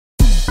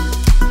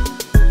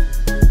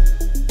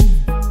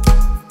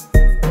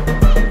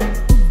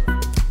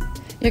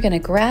You're going to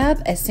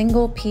grab a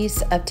single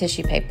piece of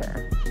tissue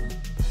paper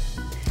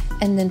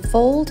and then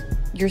fold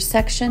your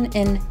section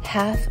in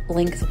half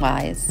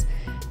lengthwise.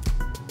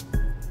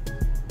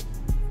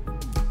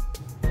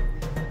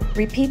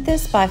 Repeat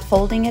this by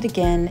folding it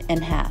again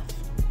in half.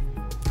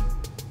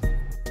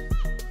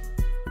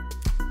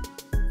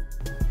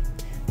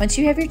 Once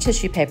you have your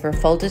tissue paper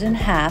folded in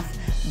half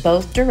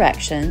both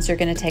directions, you're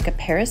going to take a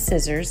pair of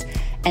scissors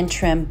and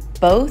trim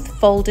both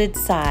folded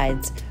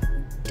sides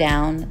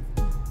down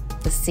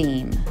the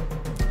seam.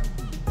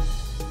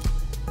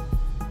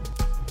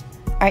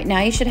 All right, now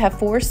you should have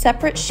 4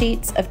 separate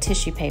sheets of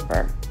tissue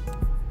paper.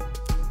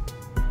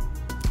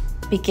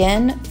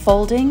 Begin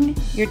folding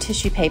your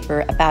tissue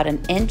paper about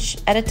 1 inch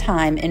at a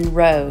time in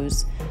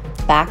rows,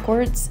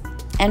 backwards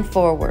and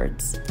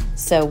forwards.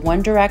 So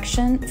one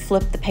direction,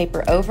 flip the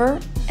paper over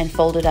and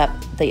fold it up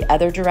the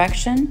other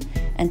direction,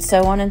 and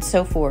so on and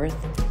so forth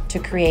to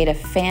create a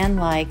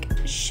fan-like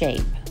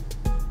shape.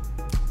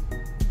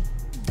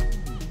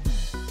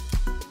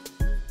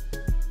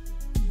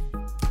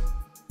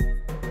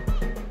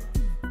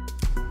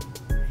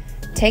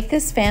 Take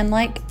this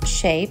fan-like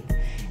shape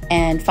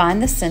and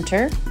find the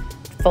center,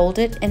 fold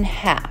it in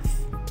half.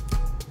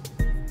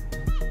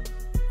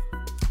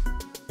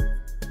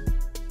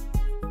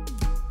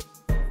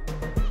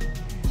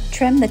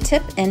 Trim the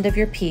tip end of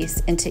your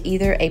piece into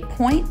either a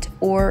point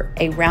or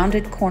a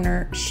rounded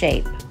corner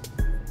shape.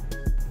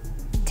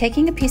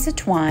 Taking a piece of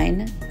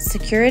twine,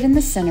 secure it in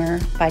the center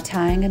by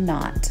tying a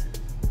knot.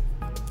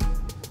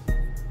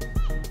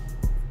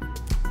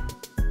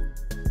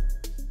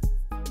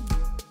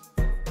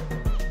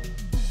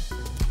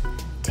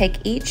 Take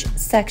each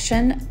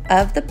section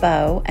of the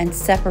bow and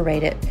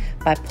separate it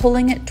by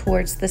pulling it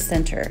towards the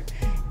center.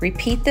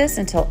 Repeat this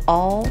until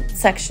all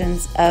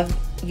sections of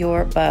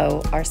your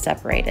bow are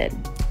separated.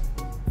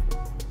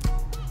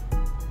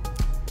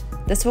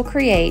 This will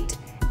create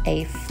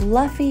a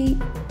fluffy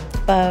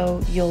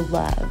bow you'll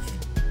love.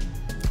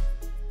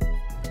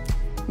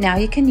 Now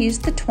you can use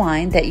the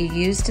twine that you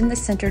used in the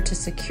center to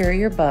secure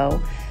your bow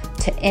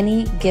to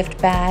any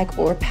gift bag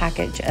or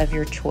package of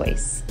your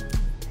choice.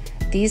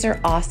 These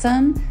are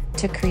awesome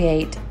to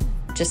create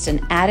just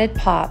an added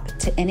pop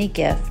to any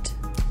gift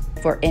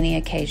for any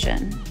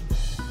occasion.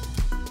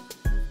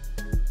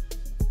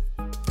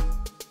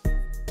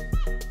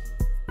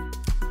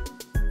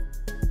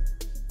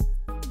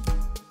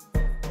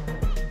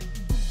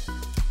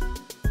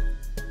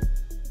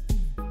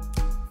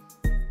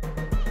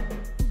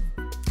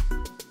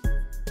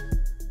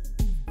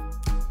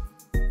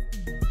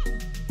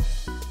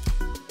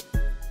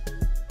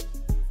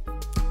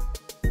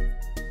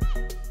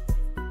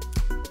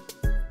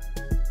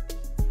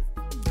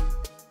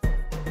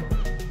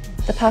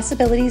 The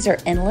possibilities are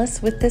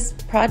endless with this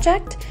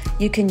project.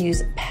 You can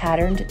use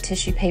patterned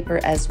tissue paper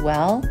as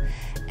well,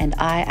 and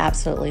I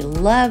absolutely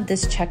love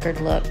this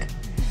checkered look.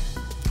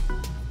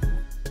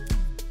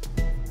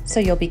 So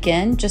you'll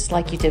begin just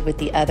like you did with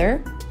the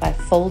other by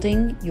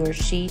folding your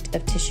sheet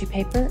of tissue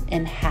paper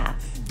in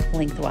half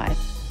lengthwise.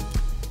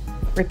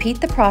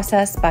 Repeat the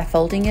process by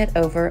folding it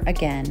over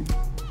again.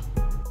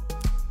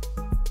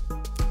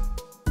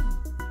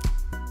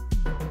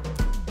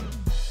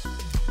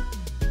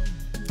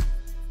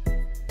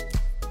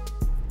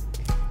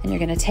 And you're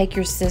going to take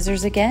your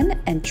scissors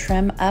again and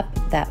trim up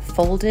that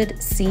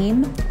folded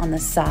seam on the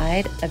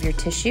side of your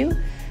tissue,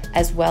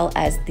 as well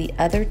as the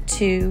other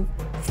 2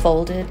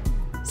 folded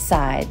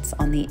sides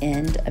on the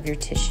end of your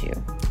tissue.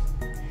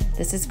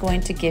 This is going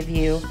to give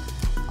you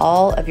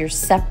all of your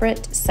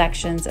separate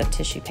sections of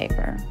tissue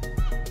paper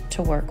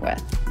to work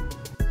with.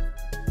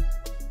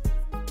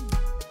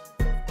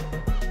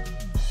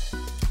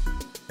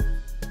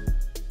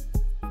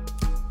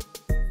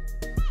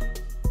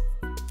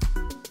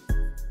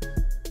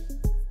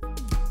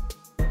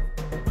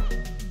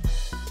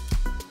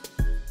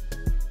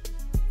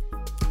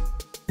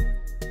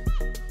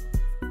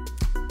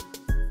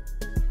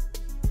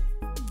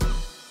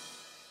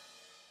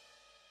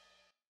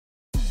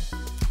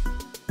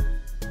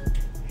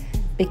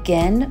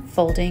 Begin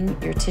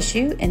folding your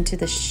tissue into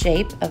the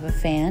shape of a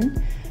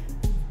fan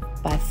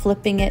by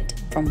flipping it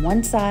from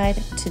one side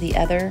to the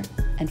other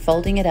and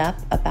folding it up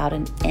about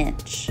 1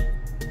 inch.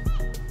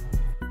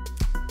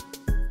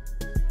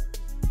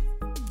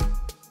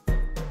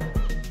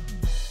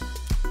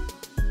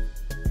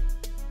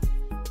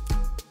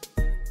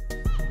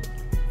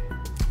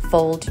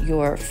 Fold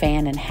your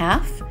fan in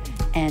half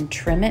and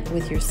trim it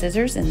with your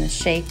scissors in the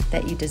shape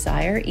that you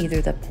desire,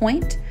 either the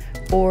point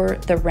or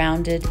the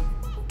rounded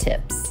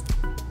tips.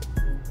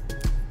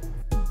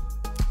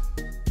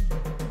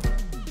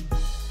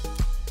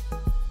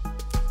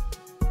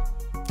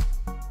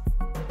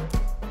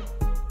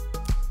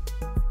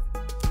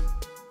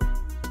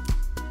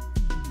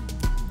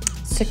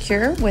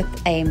 Secure with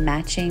a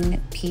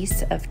matching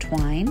piece of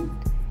twine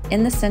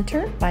in the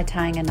center by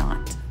tying a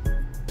knot.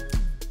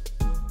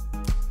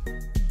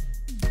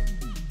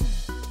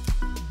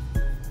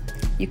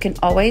 You can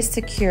always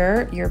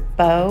secure your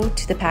bow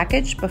to the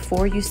package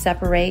before you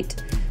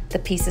separate the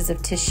pieces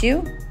of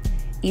tissue.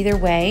 Either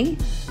way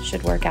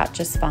should work out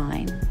just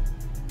fine.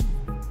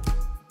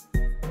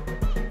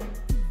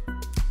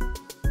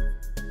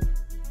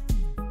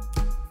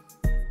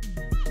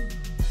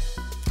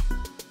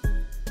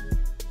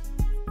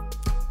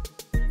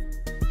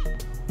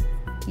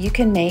 You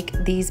can make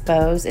these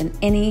bows in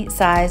any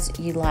size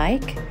you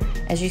like.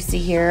 As you see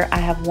here, I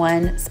have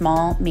one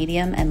small,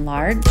 medium, and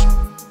large.